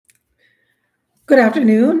Good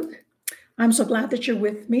afternoon. I'm so glad that you're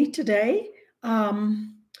with me today.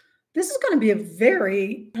 This is going to be a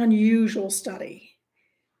very unusual study.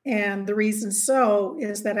 And the reason so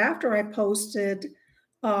is that after I posted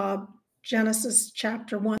uh, Genesis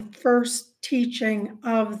chapter 1, first teaching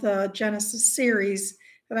of the Genesis series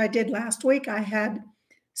that I did last week, I had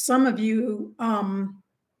some of you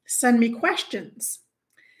send me questions.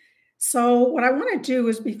 So, what I want to do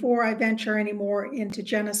is before I venture any more into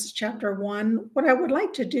Genesis chapter 1, what I would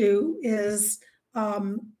like to do is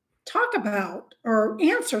talk about or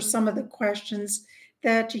answer some of the questions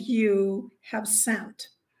that you have sent.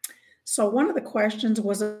 So, one of the questions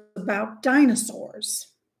was about dinosaurs.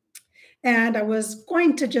 And I was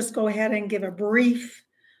going to just go ahead and give a brief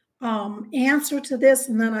answer to this.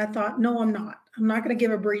 And then I thought, no, I'm not. I'm not going to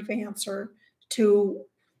give a brief answer to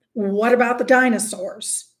what about the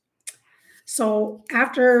dinosaurs? So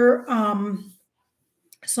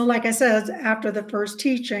like I said, after the first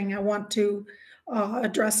teaching, I want to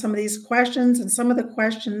address some of these questions and some of the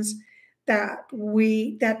questions that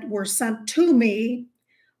were sent to me,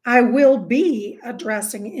 I will be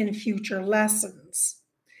addressing in future lessons.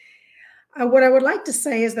 What I would like to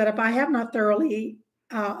say is that if I have not thoroughly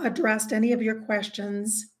addressed any of your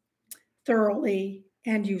questions thoroughly,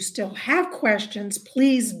 and you still have questions,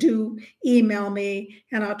 please do email me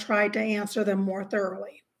and I'll try to answer them more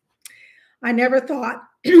thoroughly. I never thought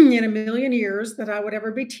in a million years that I would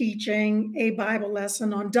ever be teaching a Bible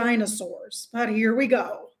lesson on dinosaurs, but here we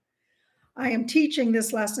go. I am teaching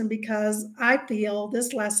this lesson because I feel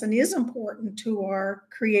this lesson is important to our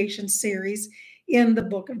creation series in the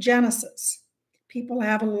book of Genesis. People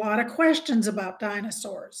have a lot of questions about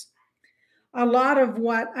dinosaurs. A lot of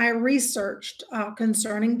what I researched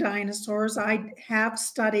concerning dinosaurs, I have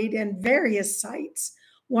studied in various sites,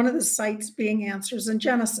 one of the sites being Answers in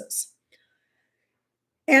Genesis.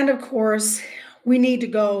 And of course, we need to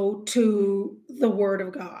go to the Word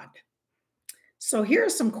of God. So here are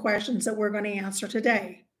some questions that we're going to answer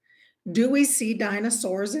today. Do we see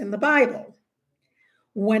dinosaurs in the Bible?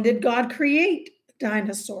 When did God create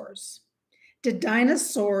dinosaurs? Did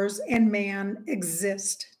dinosaurs and man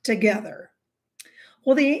exist together?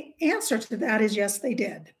 Well, the answer to that is yes, they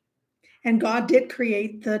did. And God did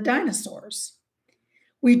create the dinosaurs.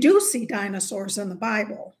 We do see dinosaurs in the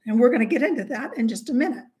Bible, and we're going to get into that in just a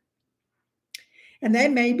minute. And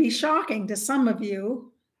that may be shocking to some of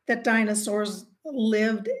you that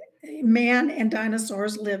man and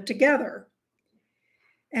dinosaurs lived together.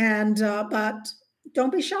 And but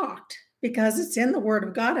don't be shocked because it's in the Word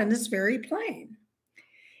of God and it's very plain.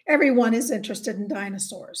 Everyone is interested in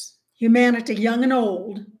dinosaurs. Humanity, young and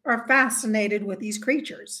old, are fascinated with these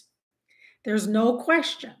creatures. There's no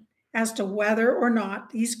question as to whether or not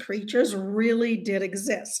these creatures really did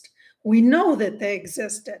exist. We know that they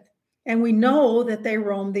existed, and we know that they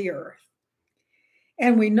roamed the earth.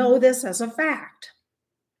 And we know this as a fact.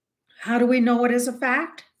 How do we know it as a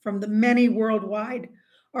fact? From the many worldwide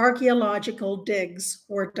archaeological digs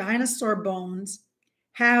where dinosaur bones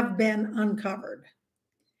have been uncovered.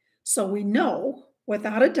 So we know,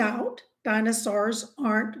 without a doubt, dinosaurs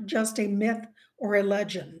aren't just a myth or a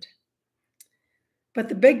legend. But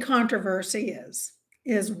the big controversy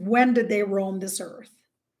is when did they roam this earth?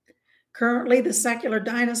 Currently, the secular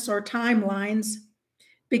dinosaur timelines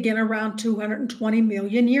begin around 220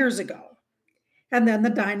 million years ago. And then the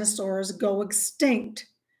dinosaurs go extinct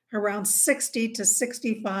around 60 to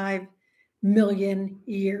 65 million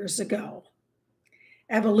years ago.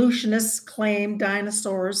 Evolutionists claim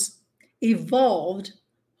dinosaurs evolved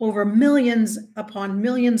over millions upon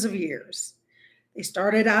millions of years. They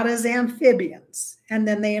started out as amphibians, and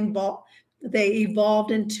then they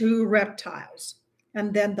evolved into reptiles.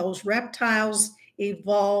 And then those reptiles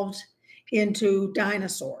evolved into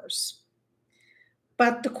dinosaurs.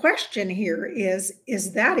 But the question here is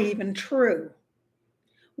that even true?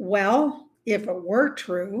 Well, if it were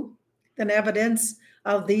true, then evidence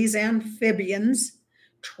of these amphibians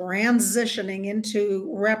transitioning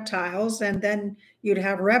into reptiles, and then you'd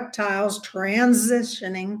have reptiles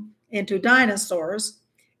transitioning into dinosaurs,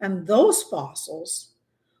 and those fossils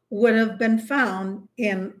would have been found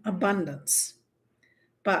in abundance.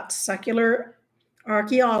 But secular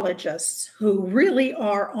archaeologists who really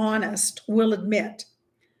are honest will admit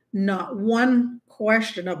not one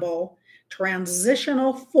questionable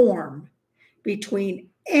transitional form between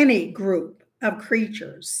any group of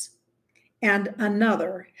creatures and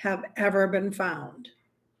another have ever been found.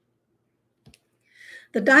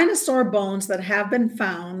 The dinosaur bones that have been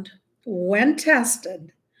found, when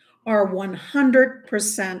tested, are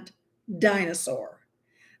 100% dinosaur.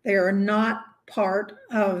 They are not part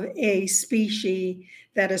of a species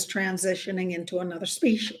that is transitioning into another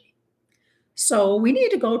species. So we need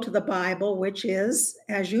to go to the Bible, which is,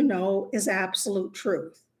 as you know, is absolute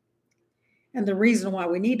truth. And the reason why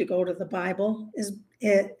we need to go to the Bible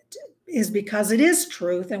is because it is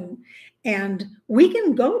truth, and we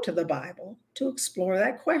can go to the Bible to explore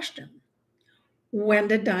that question. When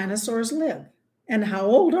did dinosaurs live? And how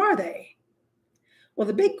old are they? Well,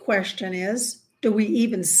 the big question is, do we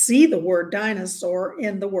even see the word dinosaur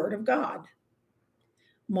in the Word of God?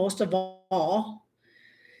 Most of all,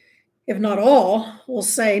 if not all, will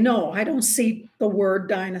say, no, I don't see the word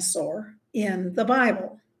dinosaur in the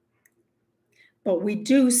Bible. But we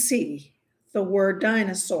do see the word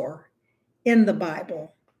dinosaur in the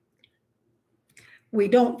Bible. We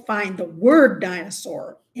don't find the word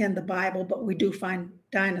dinosaur in the Bible, but we do find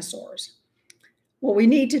dinosaurs. What we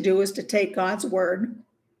need to do is to take God's word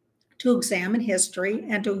to examine history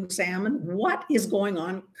and to examine what is going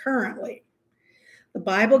on currently. The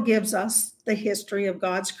Bible gives us the history of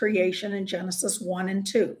God's creation in Genesis 1 and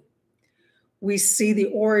 2. We see the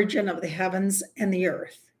origin of the heavens and the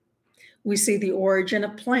earth. We see the origin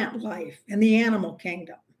of plant life and the animal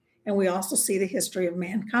kingdom. And we also see the history of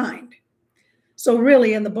mankind. So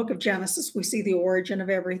really, in the book of Genesis, we see the origin of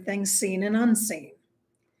everything seen and unseen.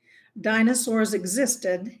 Dinosaurs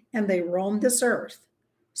existed and they roamed this earth.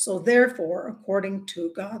 So therefore, according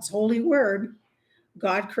to God's holy word,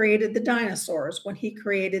 God created the dinosaurs when he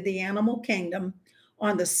created the animal kingdom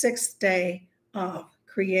on the 6th day of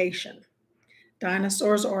creation.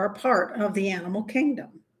 Dinosaurs are a part of the animal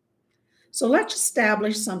kingdom. So let's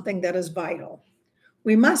establish something that is vital.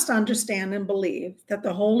 We must understand and believe that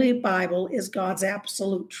the Holy Bible is God's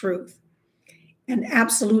absolute truth and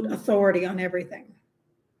absolute authority on everything.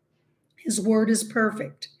 His word is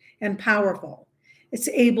perfect and powerful. It's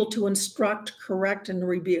able to instruct, correct, and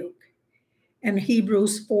rebuke. In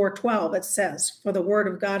Hebrews 4:12, it says, "For the word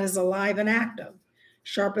of God is alive and active,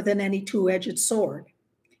 sharper than any two-edged sword.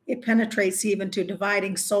 It penetrates even to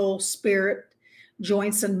dividing soul, spirit,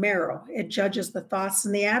 joints, and marrow. It judges the thoughts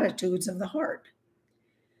and the attitudes of the heart."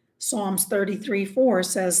 Psalms 33:4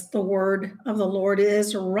 says, "The word of the Lord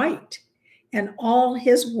is right, and all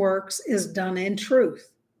his works is done in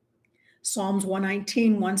truth." Psalms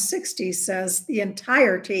 119, 160 says, "The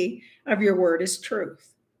entirety of your word is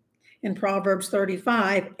truth." In Proverbs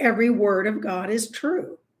 35, every word of God is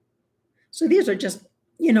true. So these are just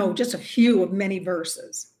a few of many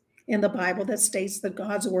verses in the Bible that states that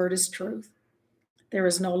God's word is truth. There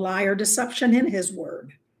is no lie or deception in his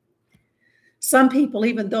word. Some people,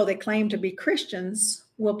 even though they claim to be Christians,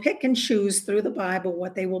 will pick and choose through the Bible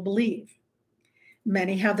what they will believe.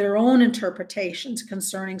 Many have their own interpretations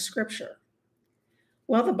concerning Scripture.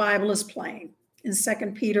 Well, the Bible is plain. In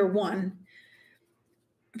 2 Peter 1,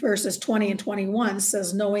 verses 20 and 21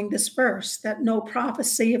 says, "Knowing this first, that no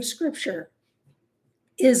prophecy of Scripture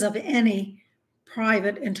is of any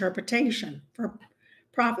private interpretation, for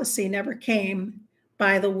prophecy never came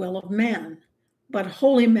by the will of man, but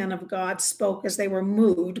holy men of God spoke as they were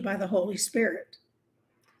moved by the Holy Spirit."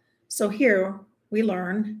 So here we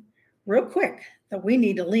learn real quick that we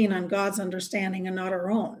need to lean on God's understanding and not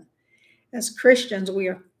our own. As Christians, we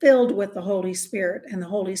are filled with the Holy Spirit, and the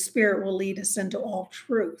Holy Spirit will lead us into all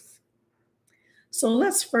truth. So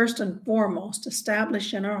let's first and foremost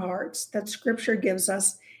establish in our hearts that Scripture gives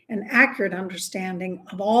us an accurate understanding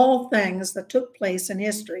of all things that took place in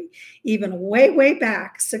history, even way, way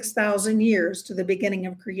back 6,000 years to the beginning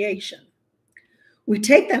of creation. We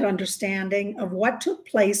take that understanding of what took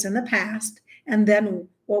place in the past, and then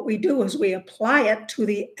what we do is we apply it to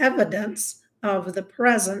the evidence of the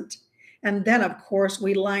present, and then, of course,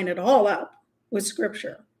 we line it all up with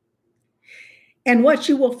Scripture. And what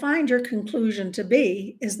you will find your conclusion to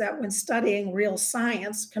be is that when studying real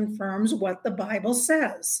science confirms what the Bible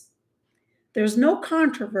says, there's no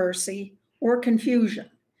controversy or confusion.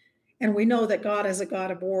 And we know that God is a God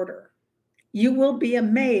of order. You will be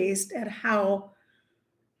amazed at how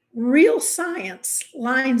real science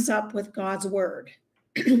lines up with God's word.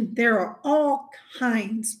 There are all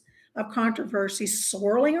kinds of controversies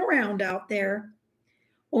swirling around out there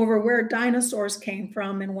over where dinosaurs came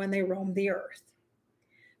from and when they roamed the earth.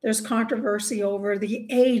 There's controversy over the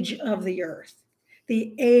age of the earth,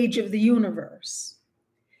 the age of the universe,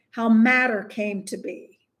 how matter came to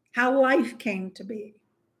be, how life came to be.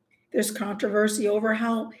 There's controversy over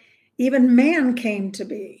how even man came to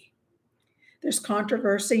be. There's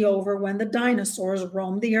controversy over when the dinosaurs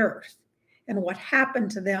roamed the earth and what happened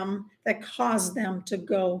to them that caused them to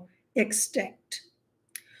go extinct.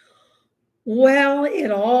 Well, it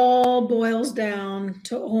all boils down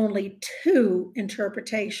to only two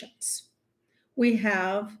interpretations. we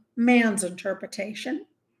have man's interpretation,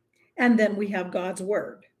 and then we have God's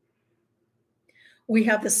word. We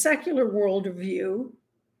have the secular worldview,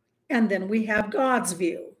 and then we have God's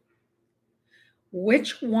view.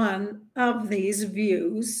 Which one of these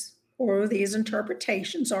views or these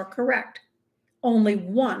interpretations are correct? Only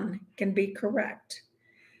one can be correct.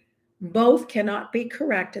 Both cannot be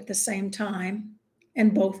correct at the same time,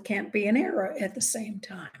 and both can't be in error at the same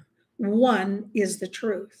time. One is the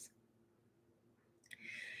truth.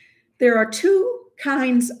 There are two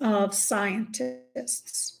kinds of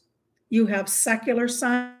scientists. You have secular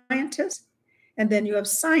scientists, and then you have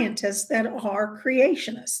scientists that are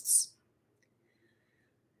creationists.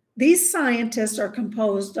 These scientists are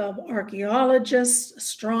composed of archaeologists,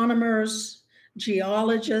 astronomers,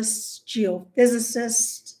 geologists,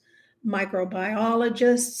 geophysicists,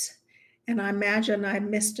 microbiologists, and I imagine I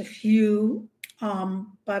missed a few,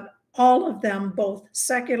 but all of them, both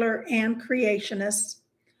secular and creationists,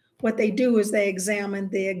 what they do is they examine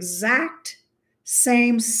the exact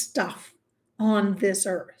same stuff on this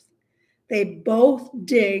earth. They both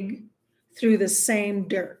dig through the same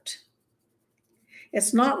dirt.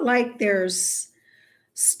 It's not like there's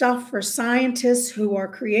stuff for scientists who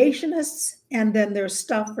are creationists, and then there's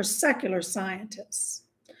stuff for secular scientists.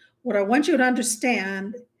 What I want you to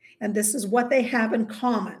understand, and this is what they have in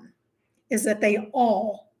common, is that they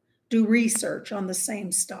all do research on the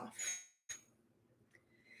same stuff.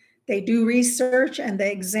 They do research and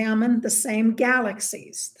they examine the same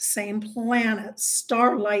galaxies, the same planets,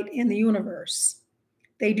 starlight in the universe.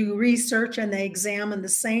 They do research and they examine the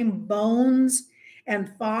same bones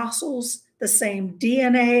and fossils, the same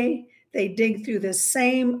DNA. They dig through the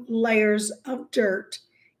same layers of dirt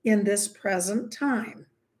in this present time.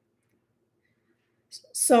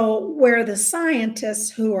 So where the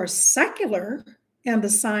scientists who are secular and the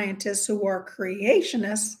scientists who are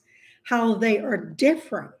creationists, how they are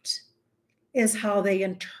different is how they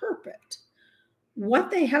interpret what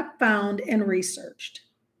they have found and researched.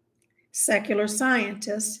 Secular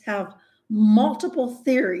scientists have multiple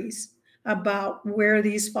theories about where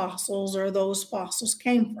these fossils or those fossils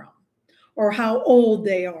came from, or how old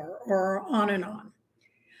they are, or on and on.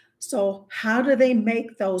 So how do they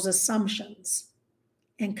make those assumptions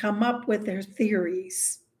and come up with their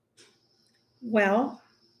theories? Well,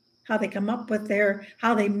 how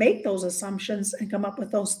they make those assumptions and come up with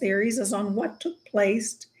those theories is on what took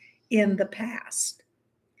place in the past.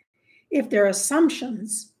 If their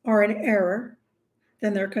assumptions are in error,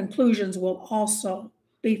 then their conclusions will also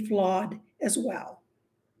be flawed as well.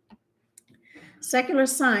 Secular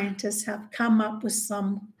scientists have come up with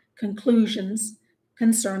some conclusions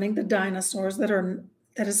concerning the dinosaurs that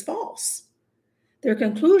is false. Their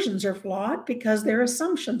conclusions are flawed because their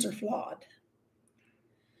assumptions are flawed.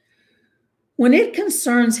 When it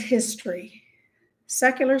concerns history,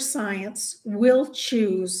 secular science will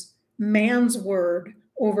choose man's word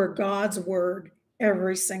over God's word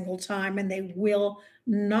every single time, and they will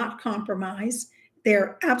not compromise.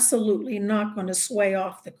 They're absolutely not going to sway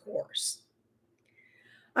off the course.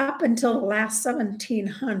 Up until the last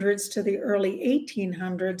 1700s to the early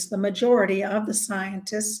 1800s, the majority of the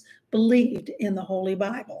scientists believed in the Holy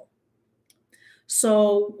Bible.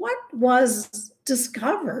 So what was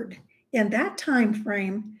discovered in that time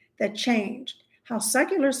frame that changed how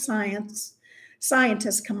secular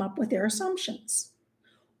scientists come up with their assumptions?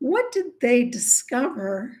 What did they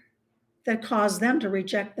discover that caused them to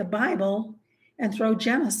reject the Bible and throw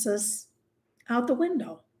Genesis out the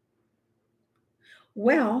window?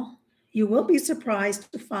 Well, you will be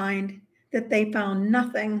surprised to find that they found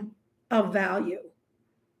nothing of value.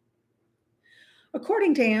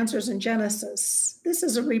 According to Answers in Genesis, this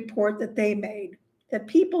is a report that they made, that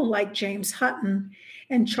people like James Hutton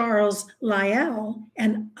and Charles Lyell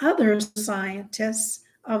and other scientists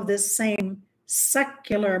of this same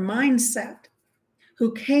secular mindset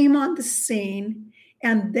who came on the scene,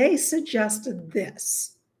 and they suggested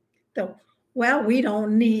this, that, well, we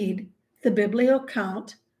don't need the biblical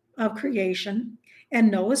account of creation and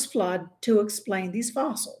Noah's flood to explain these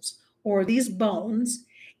fossils or these bones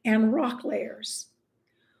and rock layers.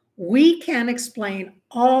 We can explain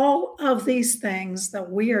all of these things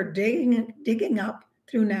that we are digging up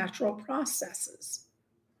through natural processes.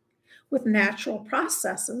 With natural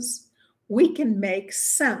processes, we can make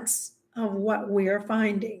sense of what we are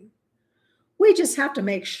finding. We just have to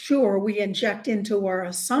make sure we inject into our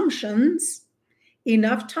assumptions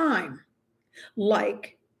enough time,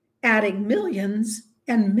 like adding millions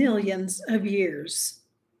and millions of years.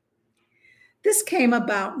 This came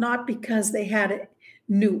about not because they had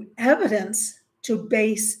new evidence to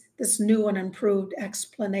base this new and improved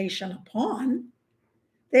explanation upon.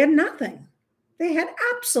 They had nothing. They had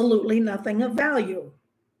absolutely nothing of value.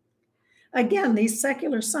 Again, these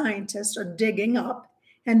secular scientists are digging up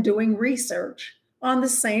and doing research on the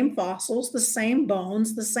same fossils, the same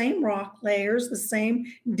bones, the same rock layers, the same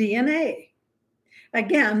DNA.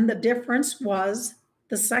 Again, the difference was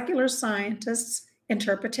the secular scientists'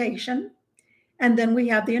 interpretation, and then we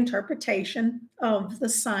have the interpretation of the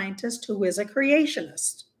scientist who is a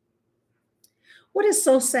creationist. What is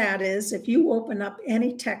so sad is if you open up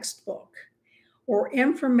any textbook or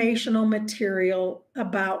informational material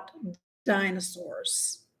about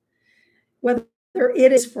dinosaurs, whether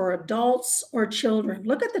it is for adults or children,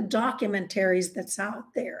 look at the documentaries that's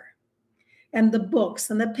out there and the books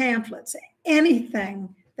and the pamphlets,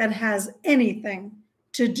 anything that has anything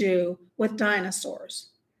to do with dinosaurs.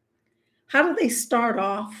 How do they start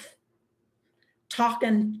off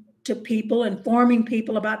talking to people, informing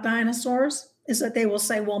people about dinosaurs? Is that they will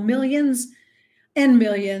say, well, millions and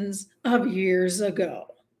millions of years ago.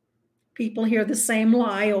 People hear the same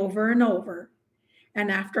lie over and over.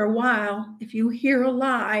 And after a while, if you hear a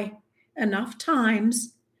lie enough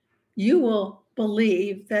times, you will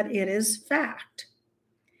believe that it is fact.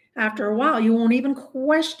 After a while, you won't even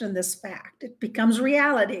question this fact. It becomes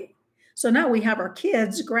reality. So now we have our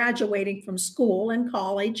kids graduating from school and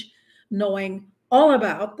college, knowing all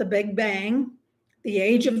about the Big Bang, the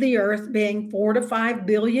age of the Earth being 4 to 5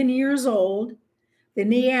 billion years old, the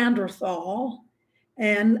Neanderthal,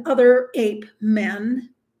 and other ape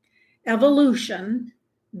men, evolution,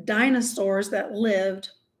 dinosaurs that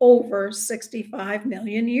lived over 65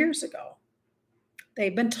 million years ago.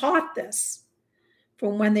 They've been taught this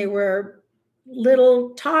from when they were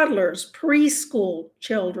little toddlers, preschool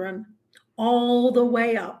children, all the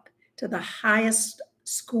way up to the highest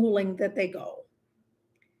schooling that they go.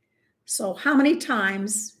 So how many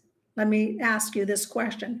times, let me ask you this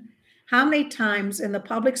question, how many times in the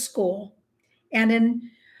public school and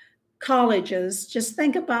in colleges, just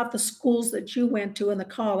think about the schools that you went to and the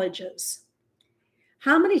colleges,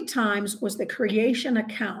 how many times was the creation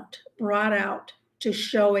account brought out to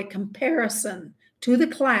show a comparison to the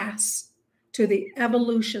class to the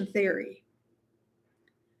evolution theory?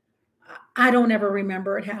 I don't ever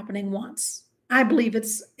remember it happening once. I believe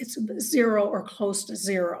it's zero or close to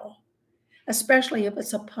zero, especially if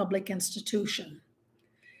it's a public institution.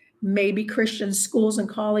 Maybe Christian schools and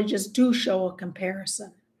colleges do show a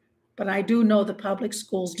comparison, but I do know the public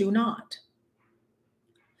schools do not.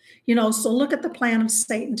 You know, so look at the plan of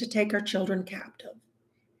Satan to take our children captive.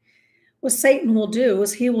 What Satan will do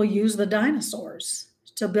is he will use the dinosaurs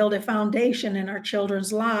to build a foundation in our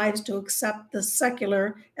children's lives to accept the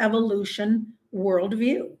secular evolution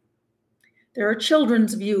worldview. There are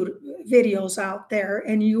children's videos out there,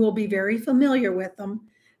 and you will be very familiar with them,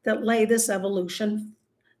 that lay this evolution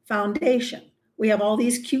foundation. We have all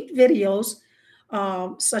these cute videos,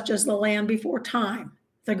 such as The Land Before Time,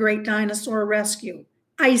 The Great Dinosaur Rescue,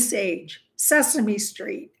 Ice Age, Sesame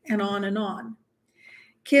Street, and on and on.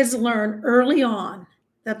 Kids learn early on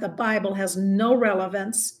that the Bible has no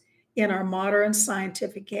relevance in our modern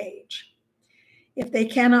scientific age. If they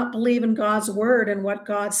cannot believe in God's word and what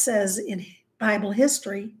God says in Bible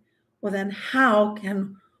history, well, then how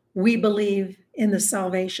can we believe in the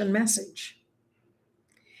salvation message?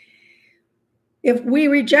 If we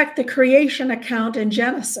reject the creation account in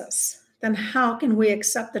Genesis, then how can we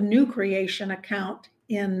accept the new creation account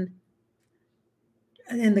in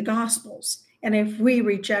the Gospels? And if we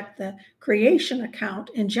reject the creation account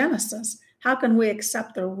in Genesis, how can we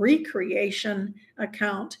accept the recreation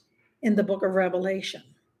account in the book of Revelation?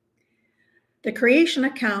 The creation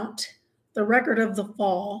account, the record of the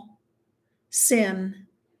fall, sin,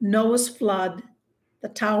 Noah's flood, the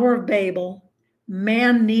Tower of Babel,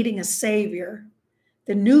 man needing a savior,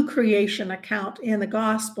 the new creation account in the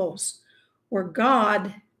Gospels, where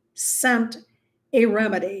God sent a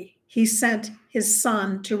remedy. He sent his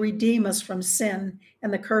son to redeem us from sin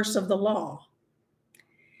and the curse of the law.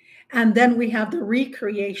 And then we have the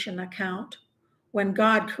recreation account when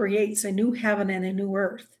God creates a new heaven and a new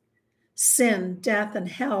earth. Sin, death, and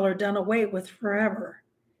hell are done away with forever.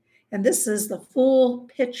 And this is the full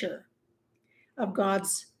picture of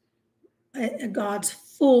God's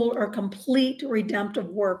full or complete redemptive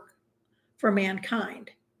work for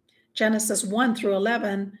mankind. Genesis 1 through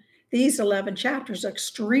 11, these 11 chapters are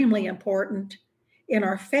extremely important in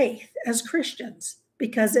our faith as Christians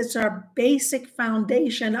because it's our basic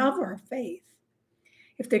foundation of our faith.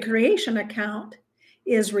 If the creation account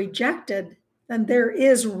is rejected, then there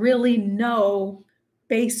is really no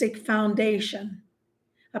basic foundation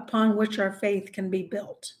upon which our faith can be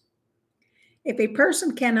built. If a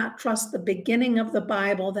person cannot trust the beginning of the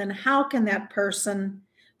Bible, then how can that person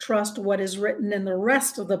trust what is written in the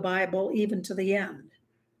rest of the Bible, even to the end.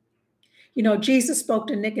 You know, Jesus spoke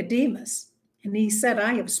to Nicodemus, and he said,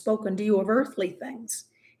 I have spoken to you of earthly things,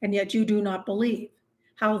 and yet you do not believe.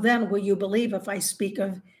 How then will you believe if I speak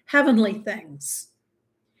of heavenly things?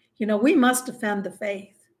 You know, we must defend the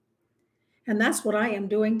faith. And that's what I am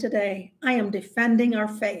doing today. I am defending our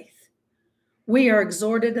faith. We are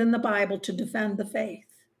exhorted in the Bible to defend the faith.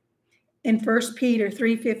 In 1 Peter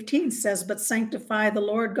 3:15 says, but sanctify the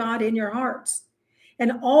Lord God in your hearts,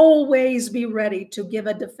 and always be ready to give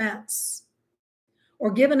a defense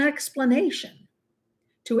or give an explanation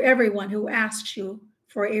to everyone who asks you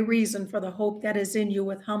for a reason for the hope that is in you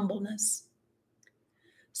with humbleness.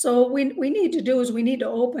 So we need to do is we need to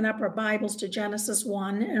open up our Bibles to Genesis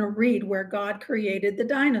 1 and read where God created the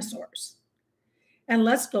dinosaurs. And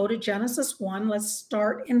let's go to Genesis 1. Let's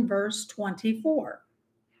start in verse 24.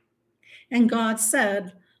 And God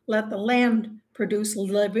said, let the land produce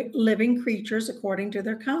living creatures according to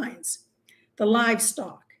their kinds, the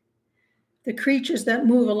livestock, the creatures that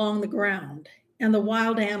move along the ground, and the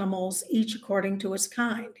wild animals, each according to its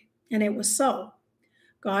kind. And it was so.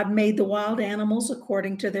 God made the wild animals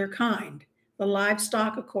according to their kind, the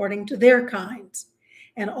livestock according to their kinds,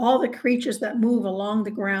 and all the creatures that move along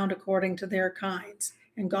the ground according to their kinds.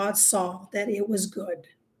 And God saw that it was good.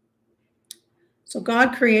 So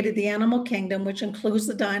God created the animal kingdom, which includes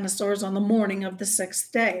the dinosaurs, on the morning of the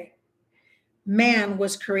sixth day. Man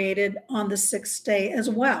was created on the sixth day as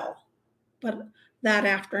well, but that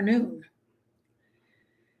afternoon.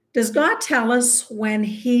 Does God tell us when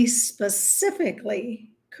he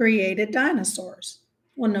specifically created dinosaurs?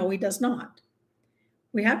 Well, no, he does not.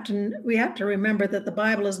 We have to remember that the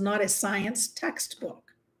Bible is not a science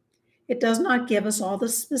textbook. It does not give us all the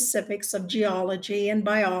specifics of geology and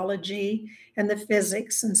biology and the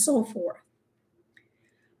physics and so forth.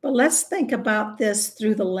 But let's think about this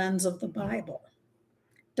through the lens of the Bible.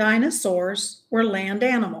 Dinosaurs were land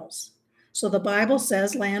animals. So the Bible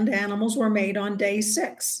says land animals were made on day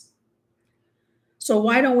 6. So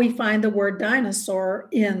why don't we find the word dinosaur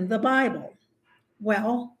in the Bible?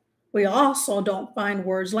 Well, we also don't find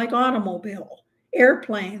words like automobile,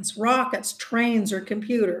 airplanes, rockets, trains, or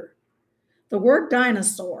computer. The word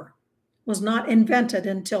dinosaur was not invented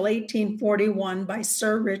until 1841 by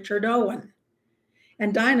Sir Richard Owen.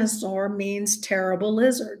 And dinosaur means terrible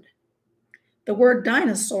lizard. The word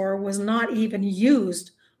dinosaur was not even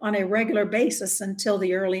used on a regular basis until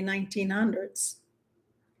the early 1900s.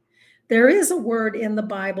 There is a word in the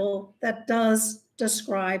Bible that does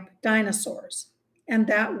describe dinosaurs, and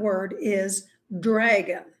that word is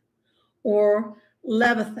dragon or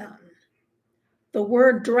Leviathan. The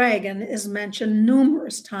word dragon is mentioned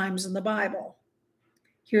numerous times in the Bible.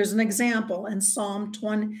 Here's an example in Psalm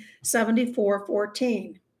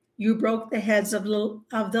 74:14. You broke the heads of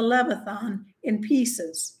the Leviathan in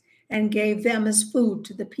pieces and gave them as food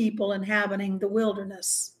to the people inhabiting the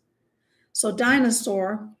wilderness. So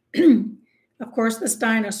dinosaur, of course, this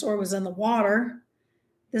dinosaur was in the water.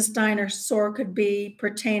 This dinosaur could be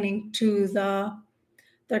pertaining to the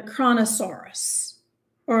Kronosaurus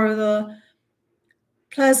or the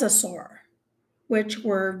plesiosaur, which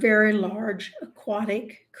were very large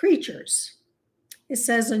aquatic creatures. It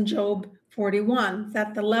says in Job 41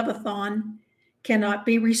 that the Leviathan cannot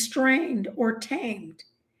be restrained or tamed.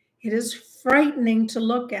 It is frightening to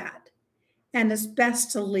look at, and it's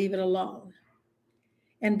best to leave it alone.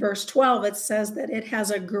 In verse 12, it says that it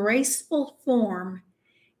has a graceful form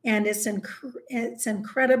and it's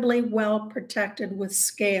incredibly well protected with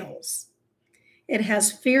scales. It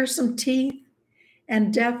has fearsome teeth,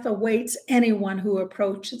 and death awaits anyone who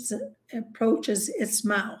approaches its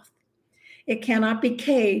mouth. It cannot be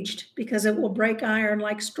caged because it will break iron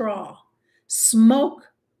like straw. Smoke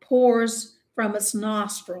pours from its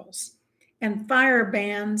nostrils, and fire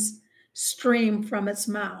bands stream from its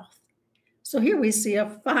mouth. So here we see a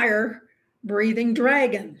fire-breathing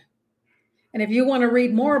dragon. And if you want to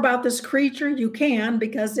read more about this creature, you can,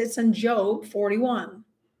 because it's in Job 41.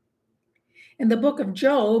 In the book of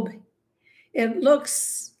Job, it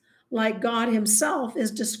looks like God himself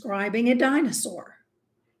is describing a dinosaur.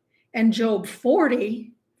 And Job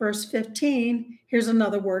 40, verse 15, here's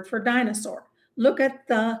another word for dinosaur. Look at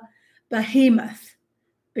the behemoth.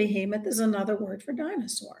 Behemoth is another word for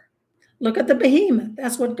dinosaur. Look at the behemoth.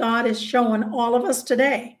 That's what God is showing all of us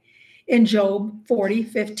today in Job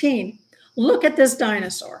 40:15. Look at this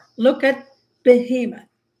dinosaur. Look at behemoth,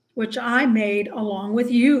 which I made along with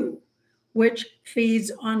you, which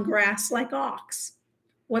feeds on grass like ox.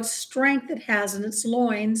 What strength it has in its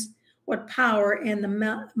loins, what power in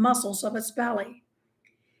the muscles of its belly.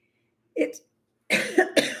 It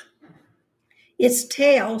Its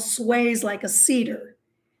tail sways like a cedar.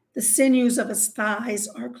 The sinews of its thighs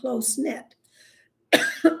are close knit.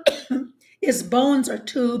 Its bones are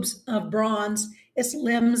tubes of bronze, its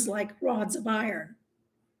limbs like rods of iron.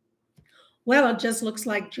 Well, it just looks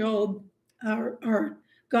like Job, or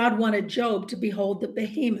God wanted Job to behold the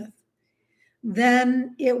behemoth.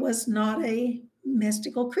 Then it was not a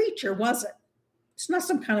mystical creature, was it? It's not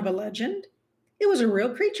some kind of a legend. It was a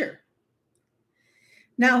real creature.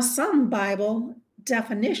 Now, some Bible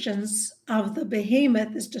definitions of the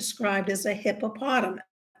behemoth is described as a hippopotamus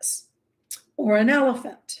or an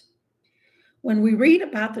elephant. When we read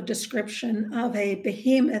about the description of a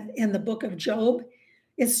behemoth in the book of Job,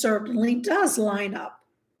 it certainly does line up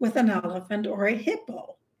with an elephant or a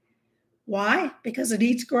hippo. Why? Because it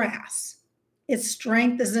eats grass. Its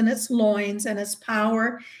strength is in its loins and its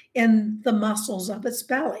power in the muscles of its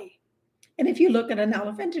belly. And if you look at an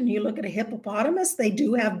elephant and you look at a hippopotamus, they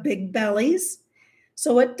do have big bellies.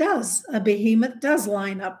 So a behemoth does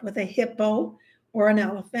line up with a hippo or an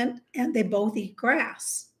elephant, and they both eat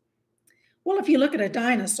grass. Well, if you look at a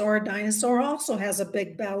dinosaur also has a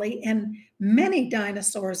big belly, and many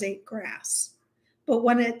dinosaurs ate grass. But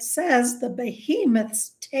when it says the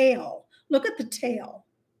behemoth's tail, look at the tail.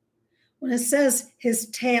 When it says his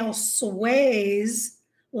tail sways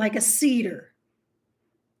like a cedar,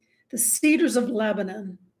 the cedars of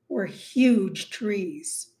Lebanon were huge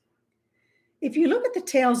trees. If you look at the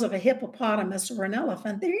tails of a hippopotamus or an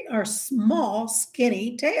elephant, they are small,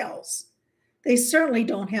 skinny tails. They certainly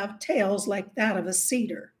don't have tails like that of a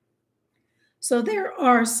cedar. So there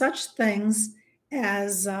are such things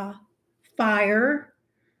as fire,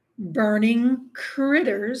 burning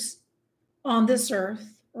critters on this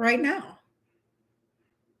earth right now.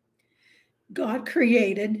 God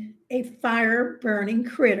created a fire-burning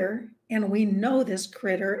critter, and we know this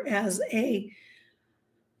critter as a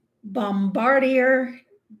bombardier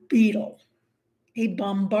beetle. A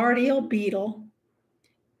bombardier beetle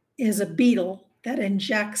is a beetle that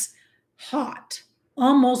injects hot,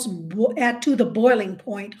 almost to the boiling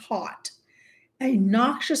point hot, a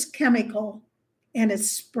noxious chemical, and it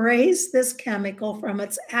sprays this chemical from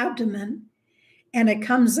its abdomen, and it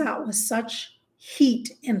comes out with such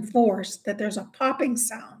heat and force that there's a popping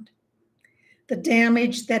sound. The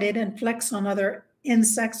damage that it inflicts on other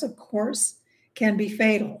insects, of course, can be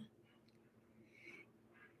fatal.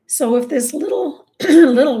 So if this little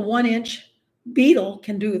 1-inch beetle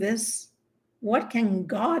can do this, what can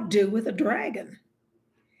God do with a dragon?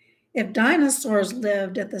 If dinosaurs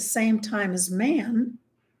lived at the same time as man,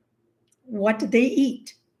 what did they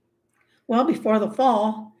eat? Well, before the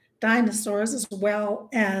fall, dinosaurs, as well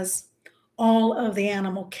as all of the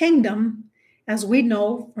animal kingdom, as we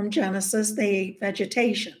know from Genesis, they ate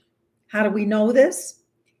vegetation. How do we know this?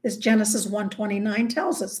 As Genesis 1:29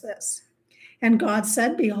 tells us this. And God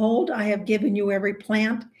said, behold, I have given you every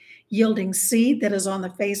plant yielding seed that is on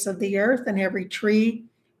the face of the earth, and every tree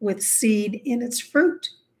with seed in its fruit.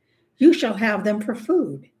 You shall have them for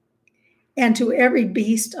food. And to every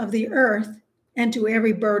beast of the earth, and to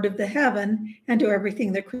every bird of the heaven, and to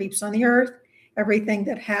everything that creeps on the earth, everything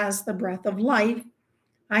that has the breath of life,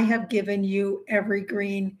 I have given you every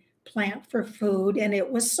green plant for food. And it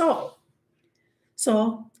was so.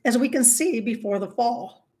 So, as we can see before the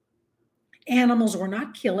fall, animals were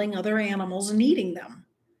not killing other animals and eating them.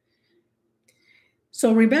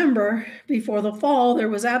 So remember, before the fall, there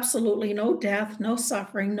was absolutely no death, no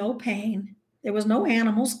suffering, no pain. There was no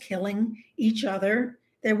animals killing each other.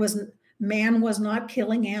 Man was not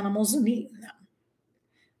killing animals and eating them.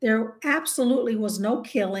 There absolutely was no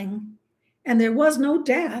killing, and there was no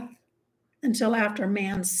death until after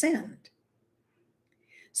man sinned.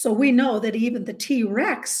 So we know that even the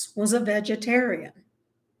T-Rex was a vegetarian.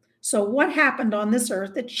 So what happened on this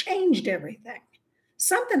earth that changed everything?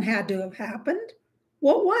 Something had to have happened.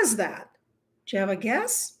 What was that? Do you have a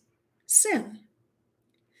guess? Sin.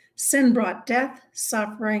 Sin brought death,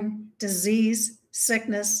 suffering, disease,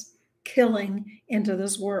 sickness, killing into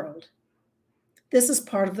this world. This is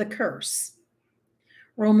part of the curse.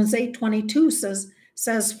 Romans 8:22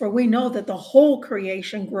 says, for we know that the whole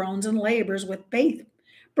creation groans and labors with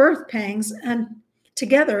birth pangs and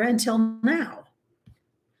together until now.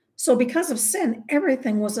 So because of sin,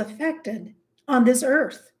 everything was affected on this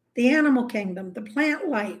earth, the animal kingdom, the plant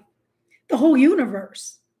life, the whole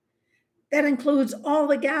universe. That includes all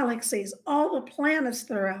the galaxies, all the planets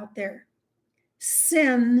that are out there.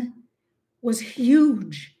 Sin was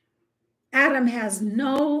huge. Adam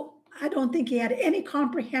I don't think he had any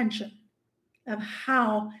comprehension of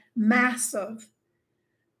how massive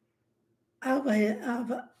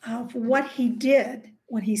of what he did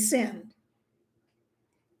when he sinned.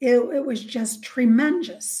 It was just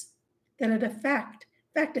tremendous that it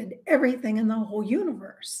affected everything in the whole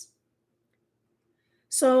universe.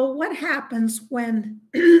 So what happens when,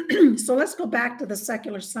 so let's go back to the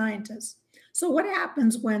secular scientists. So what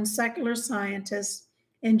happens when secular scientists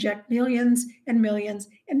inject millions and millions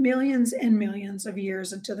and millions and millions of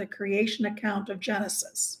years into the creation account of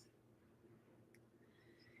Genesis?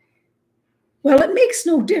 Well, it makes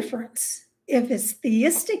no difference if it's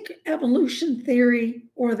theistic evolution theory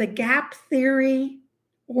or the gap theory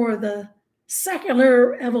or the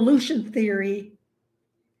secular evolution theory.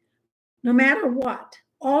 No matter what,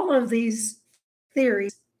 all of these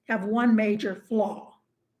theories have one major flaw.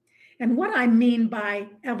 And what I mean by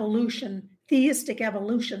evolution, theistic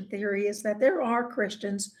evolution theory, is that there are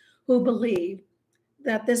Christians who believe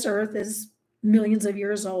that this earth is millions of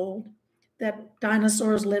years old, that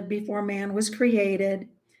dinosaurs lived before man was created,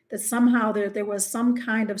 that somehow there was some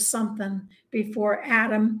kind of something before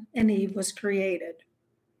Adam and Eve was created,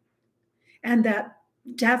 and that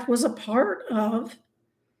death was a part of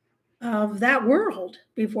that world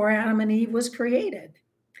before Adam and Eve was created.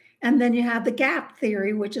 And then you have the gap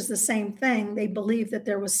theory, which is the same thing. They believe that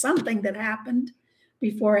there was something that happened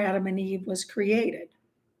before Adam and Eve was created.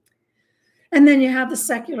 And then you have the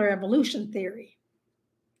secular evolution theory.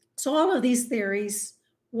 So all of these theories,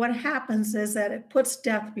 what happens is that it puts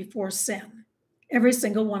death before sin. Every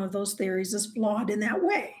single one of those theories is flawed in that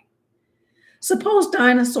way. Suppose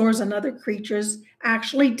dinosaurs and other creatures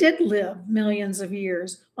actually did live millions of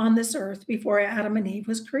years on this earth before Adam and Eve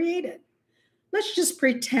was created. Let's just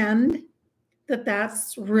pretend that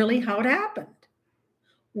that's really how it happened.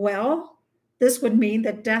 Well, this would mean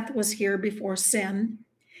that death was here before sin,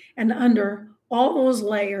 and under all those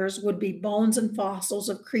layers would be bones and fossils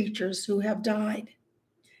of creatures who have died.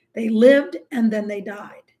 They lived and then they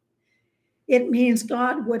died. It means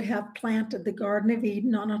God would have planted the Garden of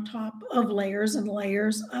Eden on a top of layers and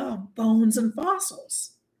layers of bones and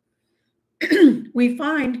fossils. We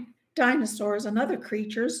find dinosaurs and other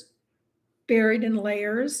creatures buried in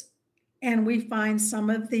layers, and we find some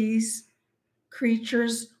of these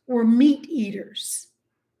creatures were meat eaters.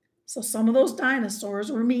 So some of those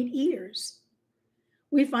dinosaurs were meat eaters.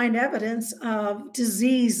 We find evidence of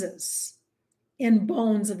diseases in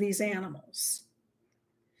bones of these animals.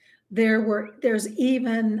 There's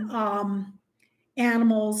even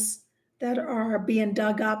animals that are being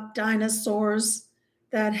dug up, dinosaurs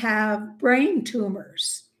that have brain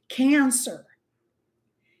tumors, cancer,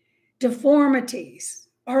 deformities,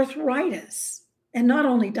 arthritis, and not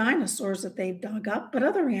only dinosaurs that they've dug up, but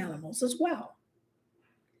other animals as well.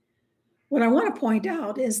 What I want to point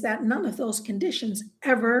out is that none of those conditions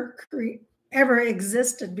ever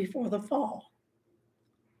existed before the fall.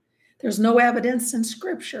 There's no evidence in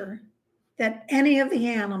Scripture that any of the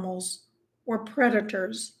animals were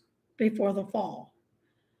predators before the fall.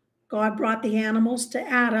 God brought the animals to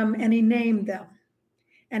Adam and he named them.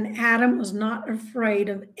 And Adam was not afraid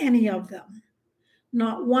of any of them.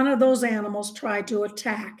 Not one of those animals tried to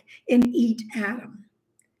attack and eat Adam.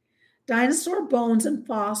 Dinosaur bones and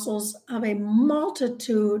fossils of a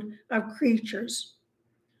multitude of creatures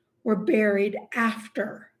were buried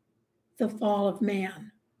after the fall of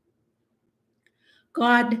man.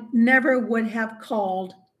 God never would have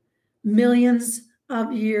called millions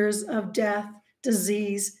of years of death,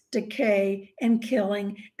 disease, decay, and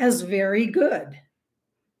killing as very good.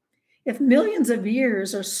 If millions of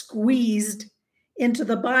years are squeezed into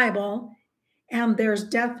the Bible and there's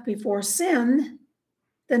death before sin,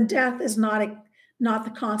 then death is not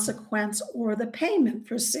the consequence or the payment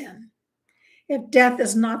for sin. If death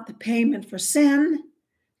is not the payment for sin,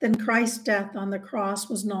 then Christ's death on the cross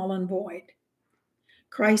was null and void.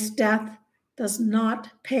 Christ's death does not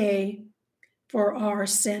pay for our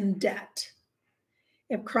sin debt.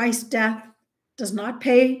 If Christ's death does not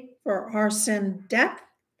pay for our sin debt,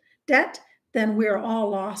 then we're all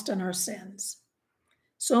lost in our sins.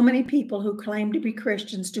 So many people who claim to be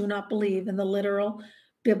Christians do not believe in the literal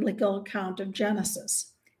biblical account of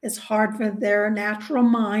Genesis. It's hard for their natural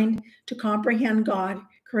mind to comprehend God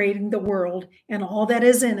creating the world and all that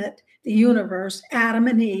is in it, the universe, Adam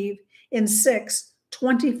and Eve, in 6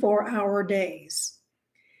 24-hour days.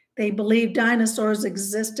 They believe dinosaurs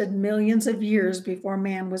existed millions of years before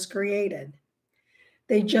man was created.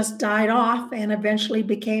 They just died off and eventually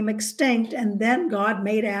became extinct, and then God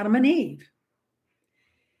made Adam and Eve.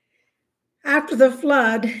 After the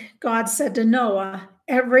flood, God said to Noah,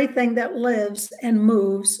 "Everything that lives and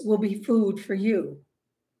moves will be food for you."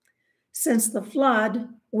 Since the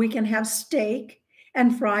flood, we can have steak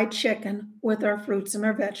and fried chicken with our fruits and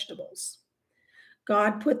our vegetables.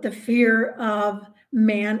 God put the fear of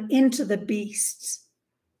man into the beasts.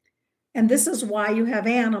 And this is why you have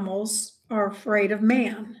animals are afraid of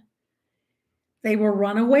man. They will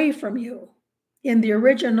run away from you. In the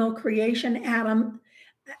original creation,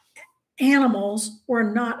 animals were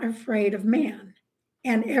not afraid of man,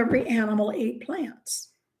 and every animal ate plants.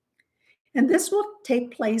 And this will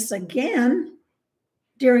take place again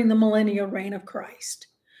during the millennial reign of Christ.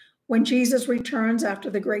 When Jesus returns after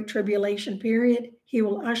the Great Tribulation period, he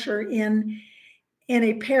will usher in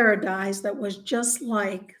a paradise that was just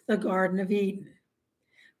like the Garden of Eden.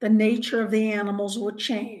 The nature of the animals will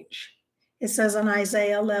change. It says in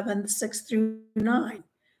Isaiah 11, 6 through 9,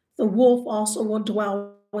 the wolf also will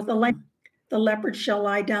dwell with the lamb. The leopard shall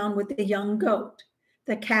lie down with the young goat,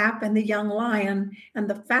 the calf and the young lion, and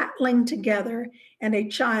the fatling together, and a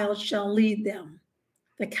child shall lead them.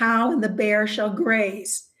 The cow and the bear shall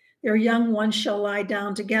graze. Their young ones shall lie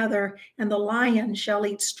down together, and the lion shall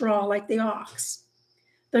eat straw like the ox.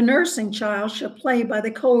 The nursing child shall play by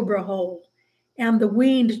the cobra hole, and the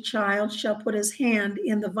weaned child shall put his hand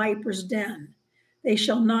in the viper's den. They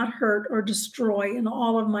shall not hurt or destroy in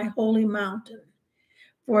all of my holy mountain,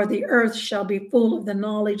 for the earth shall be full of the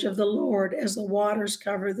knowledge of the Lord as the waters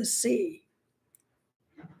cover the sea.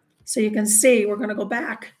 So you can see, we're going to go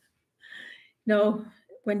back.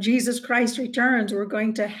 When Jesus Christ returns, we're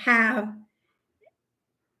going to have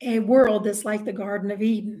a world that's like the Garden of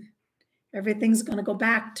Eden. Everything's going to go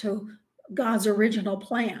back to God's original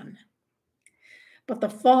plan. But the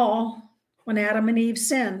fall, when Adam and Eve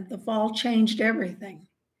sinned, the fall changed everything.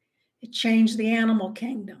 It changed the animal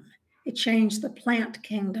kingdom. It changed the plant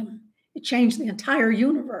kingdom. It changed the entire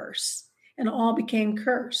universe, and all became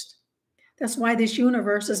cursed. That's why this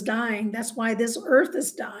universe is dying. That's why this earth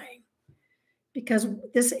is dying, because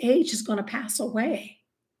this age is going to pass away.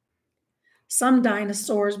 Some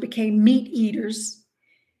dinosaurs became meat eaters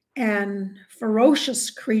and ferocious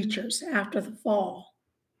creatures after the fall.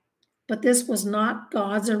 But this was not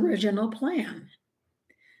God's original plan.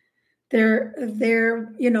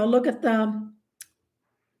 Look at the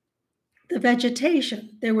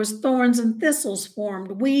vegetation. There was thorns and thistles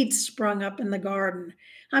formed. Weeds sprung up in the garden.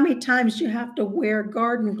 How many times do you have to wear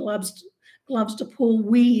garden gloves to pull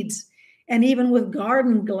weeds? And even with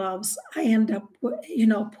garden gloves, I end up,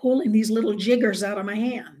 pulling these little jiggers out of my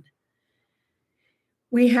hand.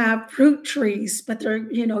 We have fruit trees, but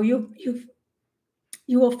they're,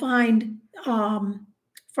 you will find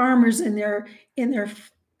farmers in their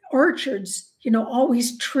orchards,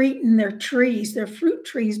 always treating their trees, their fruit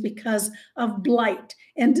trees, because of blight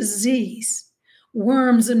and disease.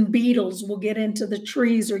 Worms and beetles will get into the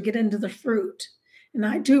trees or get into the fruit. And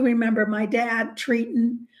I do remember my dad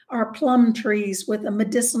treating our plum trees with a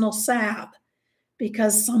medicinal salve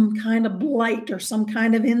because some kind of blight or some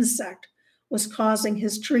kind of insect was causing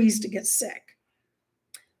his trees to get sick.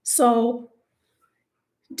 So,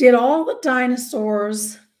 did all the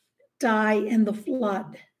dinosaurs die in the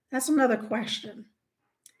flood? That's another question.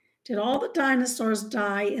 Did all the dinosaurs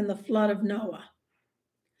die in the flood of Noah?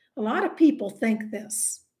 A lot of people think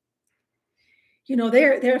this.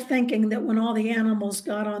 They're thinking that when all the animals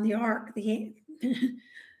got on the ark,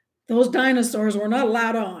 those dinosaurs were not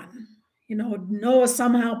allowed on. Noah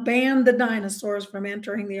somehow banned the dinosaurs from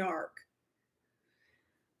entering the ark.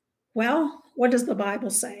 Well, what does the Bible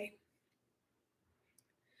say?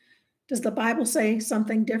 Does the Bible say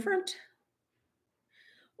something different?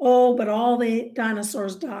 Oh, but all the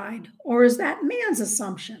dinosaurs died. Or is that man's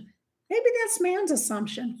assumption? Maybe that's man's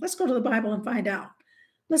assumption. Let's go to the Bible and find out.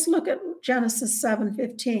 Let's look at Genesis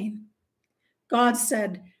 7:15. God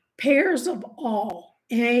said, pairs of all,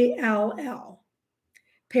 A-L-L,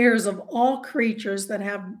 pairs of all creatures that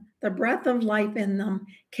have the breath of life in them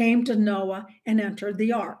came to Noah and entered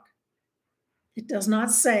the ark. It does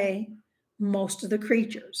not say most of the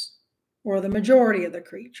creatures or the majority of the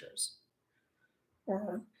creatures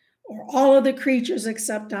or all of the creatures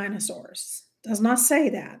except dinosaurs. It does not say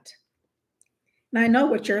that. And I know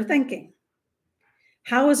what you're thinking.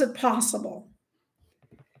 How is it possible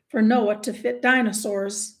for Noah to fit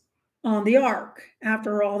dinosaurs on the ark?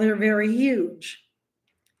 After all, they're very huge.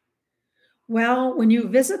 Well, when you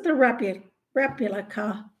visit the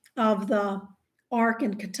replica of the ark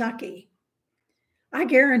in Kentucky, I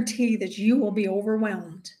guarantee that you will be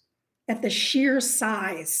overwhelmed at the sheer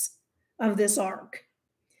size of this ark.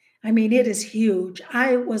 I mean, it is huge.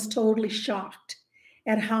 I was totally shocked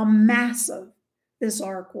at how massive this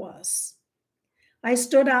ark was. I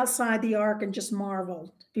stood outside the ark and just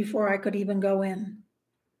marveled before I could even go in.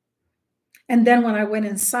 And then when I went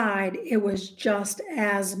inside, it was just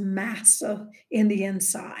as massive in the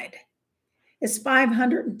inside. It's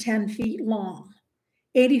 510 feet long,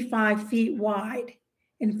 85 feet wide,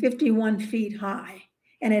 and 51 feet high.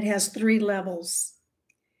 and it has 3 levels.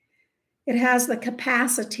 It has the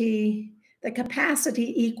capacity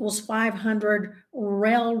equals 500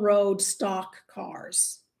 railroad stock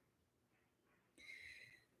cars.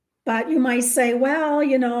 But you might say,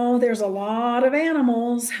 well, there's a lot of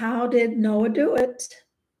animals. How did Noah do it?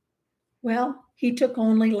 Well, he took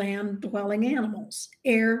only land-dwelling animals,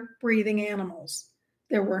 air-breathing animals.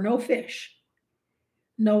 There were no fish.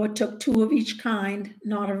 Noah took 2 of each kind,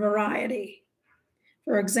 not a variety.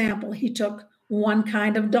 For example, he took one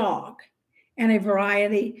kind of dog and a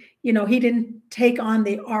variety. He didn't take on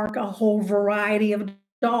the ark a whole variety of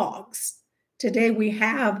dogs. Today we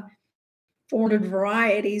have 400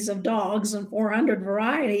 varieties of dogs and 400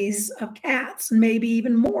 varieties of cats, and maybe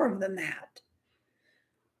even more than that.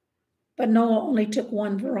 But Noah only took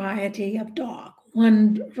one variety of dog,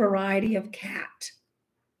 one variety of cat,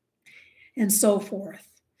 and so forth.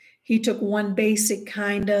 He took one basic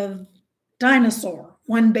kind of dinosaur,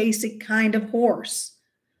 one basic kind of horse,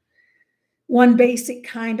 one basic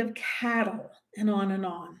kind of cattle, and on and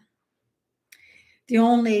on.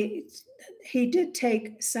 He did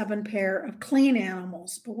take 7 pair of clean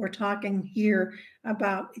animals, but we're talking here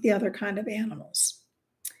about the other kind of animals.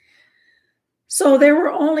 So there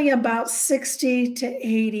were only about 60 to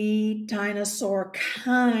 80 dinosaur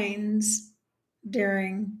kinds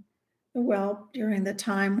during the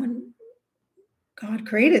time when God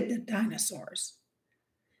created the dinosaurs.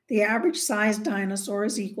 The average size dinosaur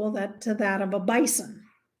is equal to that of a bison.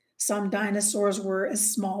 Some dinosaurs were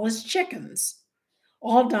as small as chickens.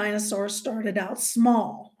 All dinosaurs started out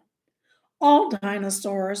small. All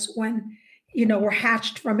dinosaurs, were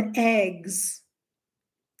hatched from eggs.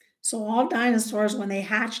 So all dinosaurs, when they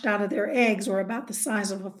hatched out of their eggs, were about the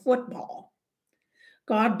size of a football.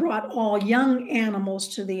 God brought all young animals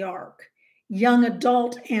to the ark, young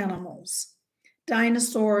adult animals.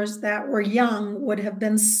 Dinosaurs that were young would have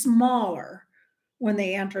been smaller when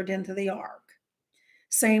they entered into the ark.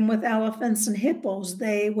 Same with elephants and hippos.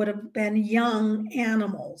 They would have been young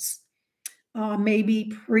animals,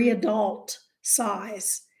 maybe pre-adult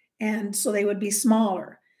size, and so they would be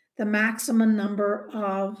smaller. The maximum number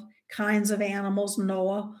of kinds of animals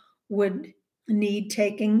Noah would need,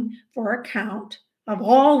 taking for account of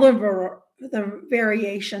all the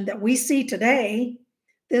variation that we see today,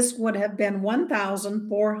 this would have been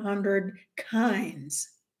 1,400 kinds.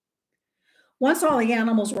 Once all the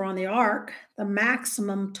animals were on the ark, the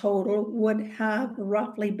maximum total would have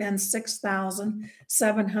roughly been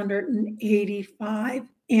 6,785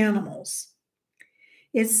 animals.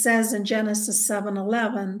 It says in Genesis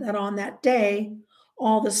 7:11 that on that day,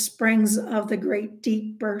 all the springs of the great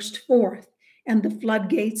deep burst forth, and the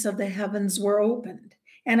floodgates of the heavens were opened,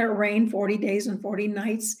 and it rained 40 days and 40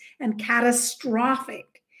 nights, and catastrophic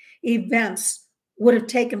events would have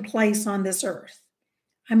taken place on this earth.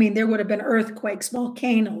 There would have been earthquakes,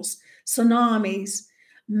 volcanoes, tsunamis,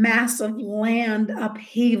 massive land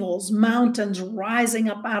upheavals, mountains rising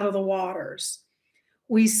up out of the waters.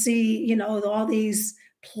 We see, all these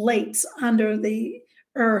plates under the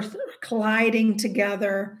earth colliding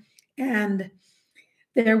together, and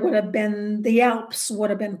there would have been, the Alps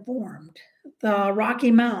would have been formed, the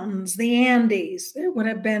Rocky Mountains, the Andes. There would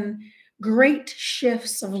have been great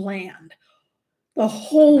shifts of land. The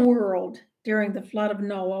whole world during the flood of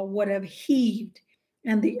Noah would have heaved,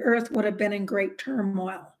 and the earth would have been in great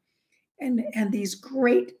turmoil. And these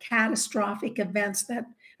great catastrophic events that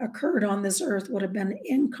occurred on this earth would have been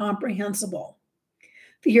incomprehensible.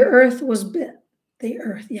 The ark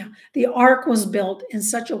was built in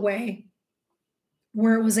such a way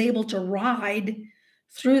where it was able to ride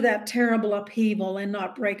through that terrible upheaval and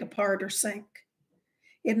not break apart or sink.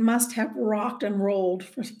 It must have rocked and rolled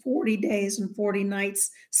for 40 days and 40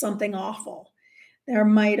 nights, something awful. There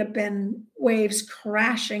might have been waves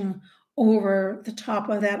crashing over the top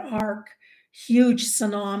of that ark, huge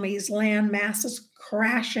tsunamis, land masses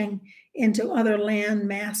crashing into other land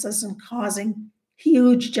masses and causing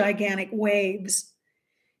huge, gigantic waves.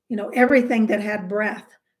 Everything that had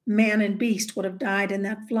breath, man and beast, would have died in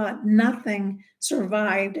that flood. Nothing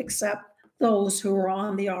survived except those who were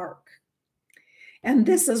on the ark. And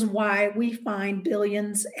this is why we find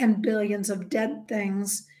billions and billions of dead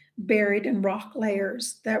things buried in rock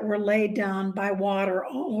layers that were laid down by water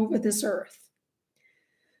all over this earth.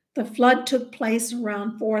 The flood took place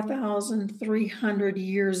around 4,300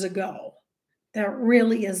 years ago. That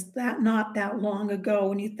really is not that long ago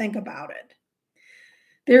when you think about it.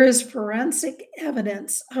 There is forensic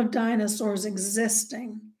evidence of dinosaurs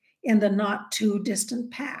existing in the not too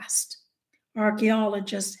distant past.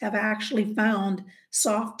 Archaeologists have actually found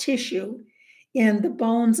soft tissue in the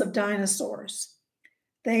bones of dinosaurs.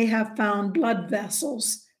 They have found blood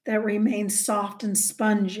vessels that remain soft and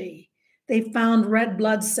spongy. They found red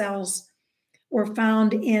blood cells were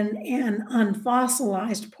found in an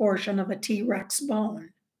unfossilized portion of a T-Rex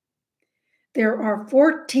bone. There are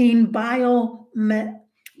 14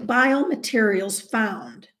 biomaterials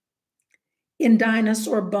found in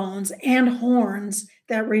dinosaur bones and horns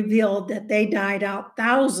that revealed that they died out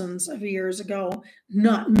thousands of years ago,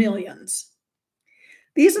 not millions.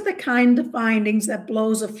 These are the kind of findings that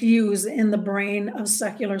blows a fuse in the brain of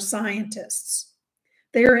secular scientists.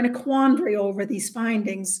 They are in a quandary over these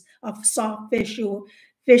findings of soft tissue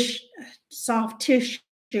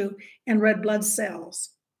and red blood cells.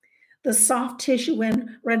 The soft tissue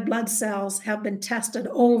and red blood cells have been tested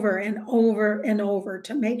over and over and over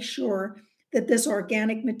to make sure that this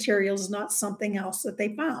organic material is not something else that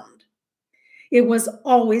they found. It was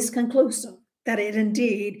always conclusive that it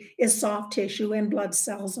indeed is soft tissue and blood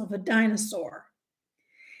cells of a dinosaur.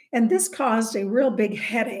 And this caused a real big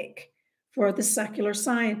headache for the secular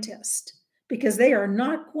scientist because they are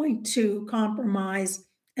not going to compromise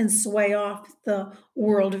and sway off the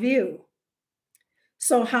worldview.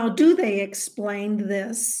 So how do they explain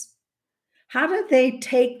this? How do they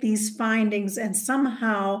take these findings and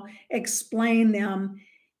somehow explain them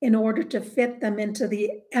in order to fit them into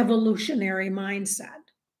the evolutionary mindset?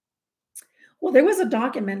 Well, there was a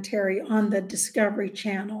documentary on the Discovery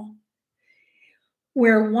Channel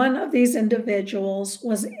where one of these individuals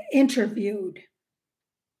was interviewed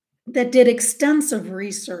that did extensive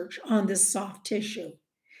research on this soft tissue.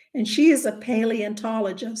 And she is a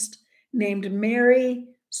paleontologist named Mary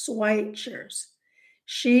Schweitzers.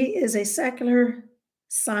 She is a secular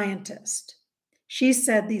scientist. She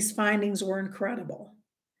said these findings were incredible.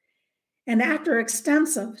 And after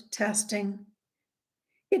extensive testing,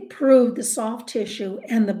 it proved the soft tissue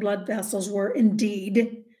and the blood vessels were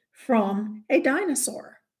indeed from a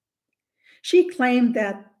dinosaur. She claimed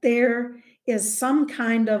that there is some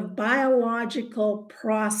kind of biological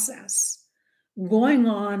process going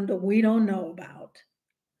on that we don't know about.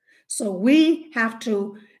 So we have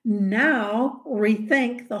to now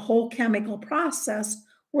rethink the whole chemical process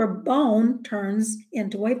where bone turns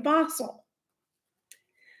into a fossil.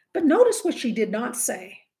 But notice what she did not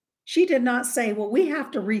say. She did not say, well, we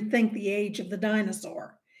have to rethink the age of the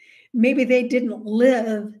dinosaur. Maybe they didn't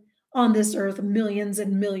live on this earth millions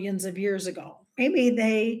and millions of years ago. Maybe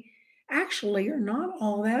they actually are not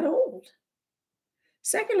all that old.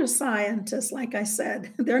 Secular scientists, like I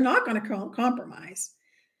said, they're not going to compromise.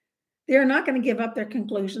 They're not going to give up their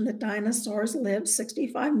conclusion that dinosaurs lived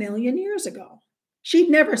 65 million years ago. She'd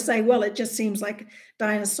never say, well, it just seems like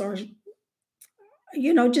dinosaurs,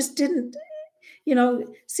 just didn't,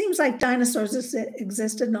 seems like dinosaurs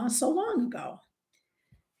existed not so long ago.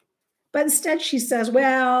 But instead she says,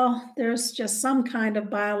 well, there's just some kind of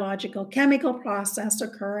biological chemical process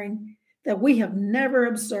occurring that we have never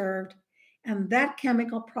observed. And that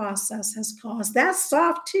chemical process has caused that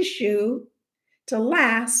soft tissue to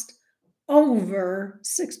last over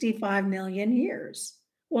 65 million years.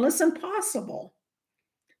 Well, it's impossible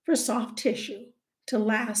for soft tissue to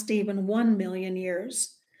last even 1 million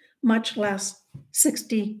years, much less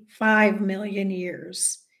 65 million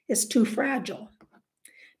years. It's too fragile.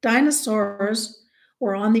 Dinosaurs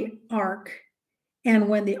were on the ark, and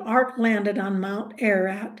when the ark landed on Mount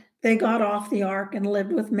Ararat, they got off the ark and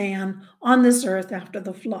lived with man on this earth after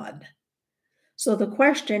the flood. So the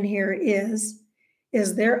question here is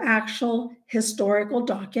there actual historical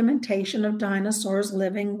documentation of dinosaurs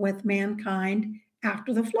living with mankind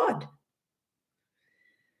after the flood?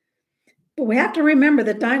 But we have to remember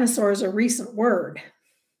that dinosaur is a recent word.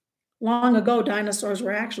 Long ago, dinosaurs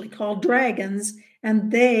were actually called dragons,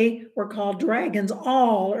 and they were called dragons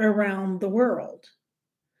all around the world.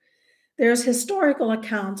 There's historical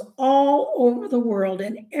accounts all over the world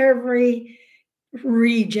in every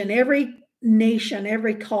region, every nation,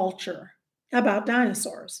 every culture about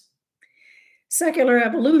dinosaurs. Secular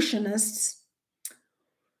evolutionists,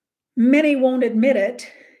 many won't admit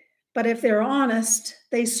it, but if they're honest,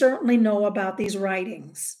 they certainly know about these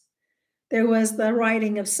writings. There was the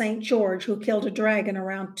writing of St. George, who killed a dragon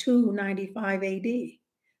around 295 AD.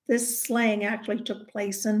 This slaying actually took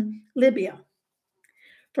place in Libya.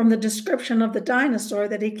 From the description of the dinosaur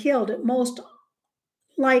that he killed, it most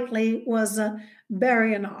likely was a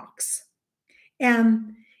baryonyx.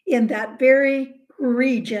 And in that very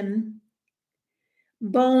region,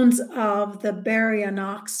 bones of the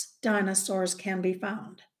baryonyx dinosaurs can be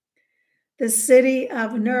found. The city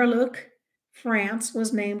of Nerluc, France,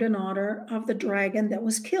 was named in honor of the dragon that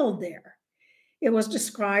was killed there. It was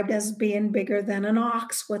described as being bigger than an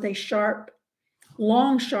ox with a sharp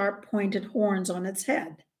long, sharp, pointed horns on its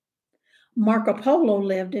head. Marco Polo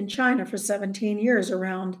lived in China for 17 years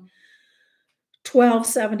around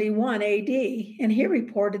 1271 AD, and he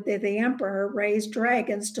reported that the emperor raised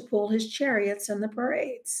dragons to pull his chariots in the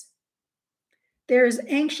parades. There is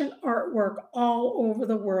ancient artwork all over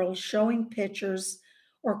the world showing pictures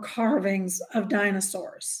or carvings of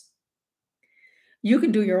dinosaurs. You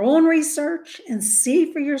can do your own research and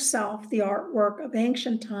see for yourself the artwork of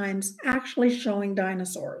ancient times actually showing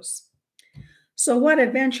dinosaurs. So, what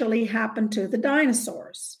eventually happened to the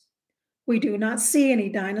dinosaurs? We do not see any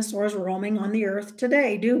dinosaurs roaming on the earth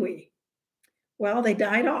today, do we? Well, they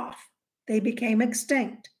died off. They became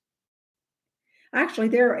extinct. Actually,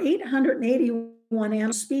 there are 881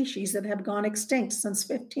 animal species that have gone extinct since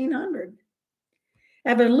 1500.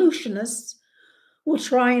 Evolutionists will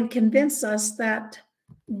try and convince us that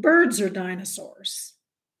birds are dinosaurs,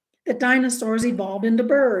 that dinosaurs evolved into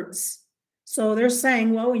birds. So they're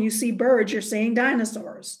saying, well, when you see birds, you're seeing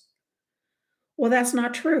dinosaurs. Well, that's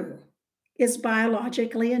not true. It's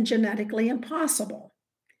biologically and genetically impossible.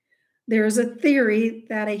 There is a theory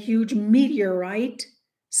that a huge meteorite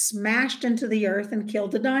smashed into the earth and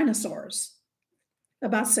killed the dinosaurs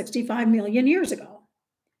about 65 million years ago.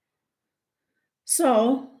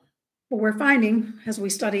 So, we're finding as we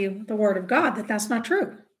study the Word of God that that's not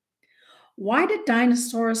true. Why did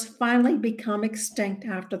dinosaurs finally become extinct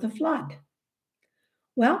after the flood?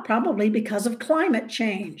 Well, probably because of climate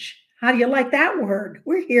change. How do you like that word?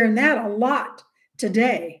 We're hearing that a lot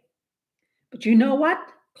today. But you know what?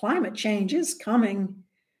 Climate change is coming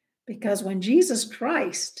because when Jesus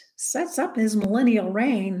Christ sets up his millennial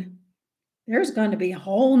reign, there's going to be a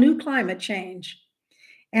whole new climate change.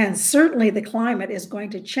 And certainly the climate is going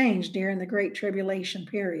to change during the Great Tribulation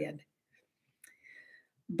period.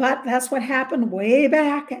 But that's what happened way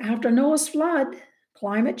back after Noah's flood,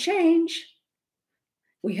 climate change.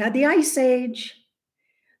 We had the Ice Age.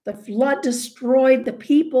 The flood destroyed the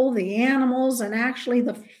people, the animals, and actually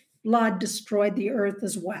the flood destroyed the earth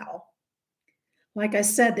as well. Like I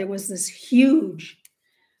said, there was this huge,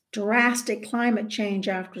 drastic climate change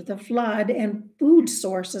after the flood, and food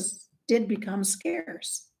sources did become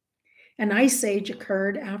scarce. An ice age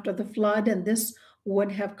occurred after the flood, and this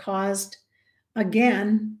would have caused,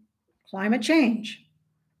 again, climate change.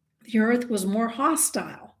 The earth was more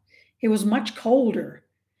hostile. It was much colder.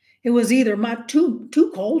 It was either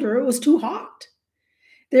too cold or it was too hot.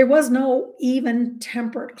 There was no even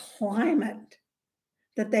temperate climate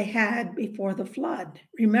that they had before the flood.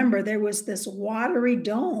 Remember, there was this watery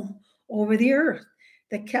dome over the earth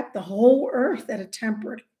that kept the whole earth at a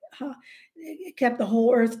temperate, it kept the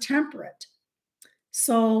whole earth temperate.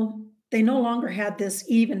 So they no longer had this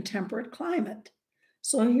even temperate climate.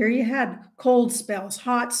 So here you had cold spells,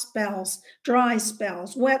 hot spells, dry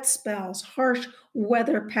spells, wet spells, harsh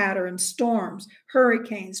weather patterns, storms,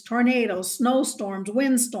 hurricanes, tornadoes, snowstorms,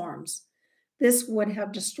 windstorms. This would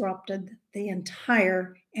have disrupted the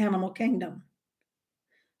entire animal kingdom.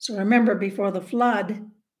 So remember, before the flood,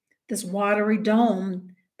 this watery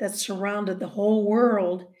dome that surrounded the whole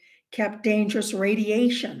world kept dangerous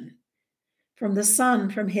radiation from the sun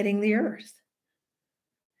from hitting the earth.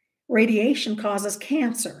 Radiation causes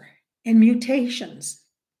cancer and mutations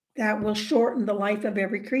that will shorten the life of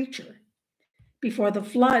every creature. Before the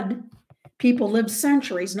flood, people lived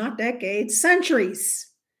centuries, not decades, centuries.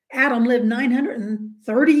 Adam lived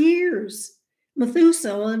 930 years.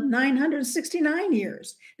 Methuselah lived 969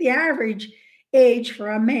 years. The average age for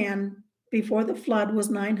a man before the flood was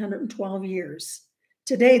 912 years.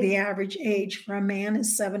 Today, the average age for a man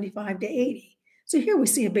is 75 to 80. So here we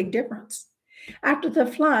see a big difference. After the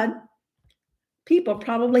flood, people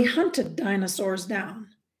probably hunted dinosaurs down.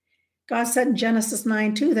 God said in Genesis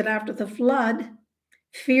 9:2 that after the flood,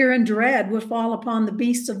 fear and dread would fall upon the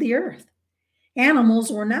beasts of the earth.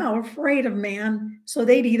 Animals were now afraid of man, so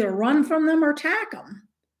they'd either run from them or attack them.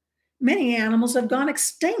 Many animals have gone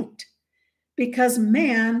extinct because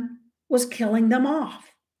man was killing them off.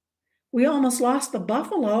 We almost lost the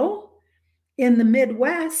buffalo in the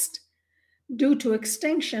Midwest due to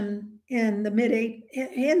extinction in the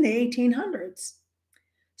 1800s.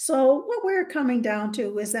 So what we're coming down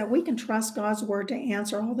to is that we can trust God's word to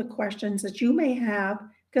answer all the questions that you may have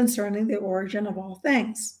concerning the origin of all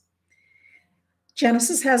things.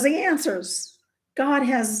 Genesis has the answers. God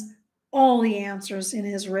has all the answers in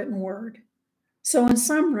his written word. So in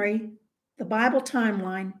summary, the Bible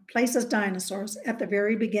timeline places dinosaurs at the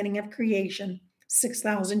very beginning of creation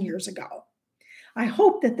 6,000 years ago. I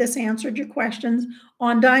hope that this answered your questions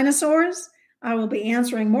on dinosaurs. I will be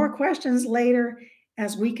answering more questions later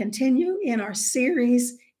as we continue in our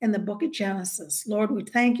series in the book of Genesis. Lord, we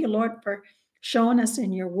thank you, Lord, for showing us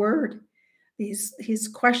in your word these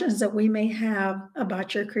questions that we may have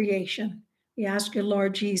about your creation. We ask you,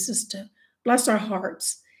 Lord Jesus, to bless our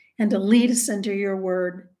hearts and to lead us into your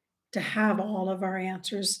word, to have all of our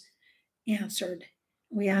answers answered.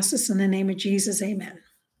 We ask this in the name of Jesus. Amen.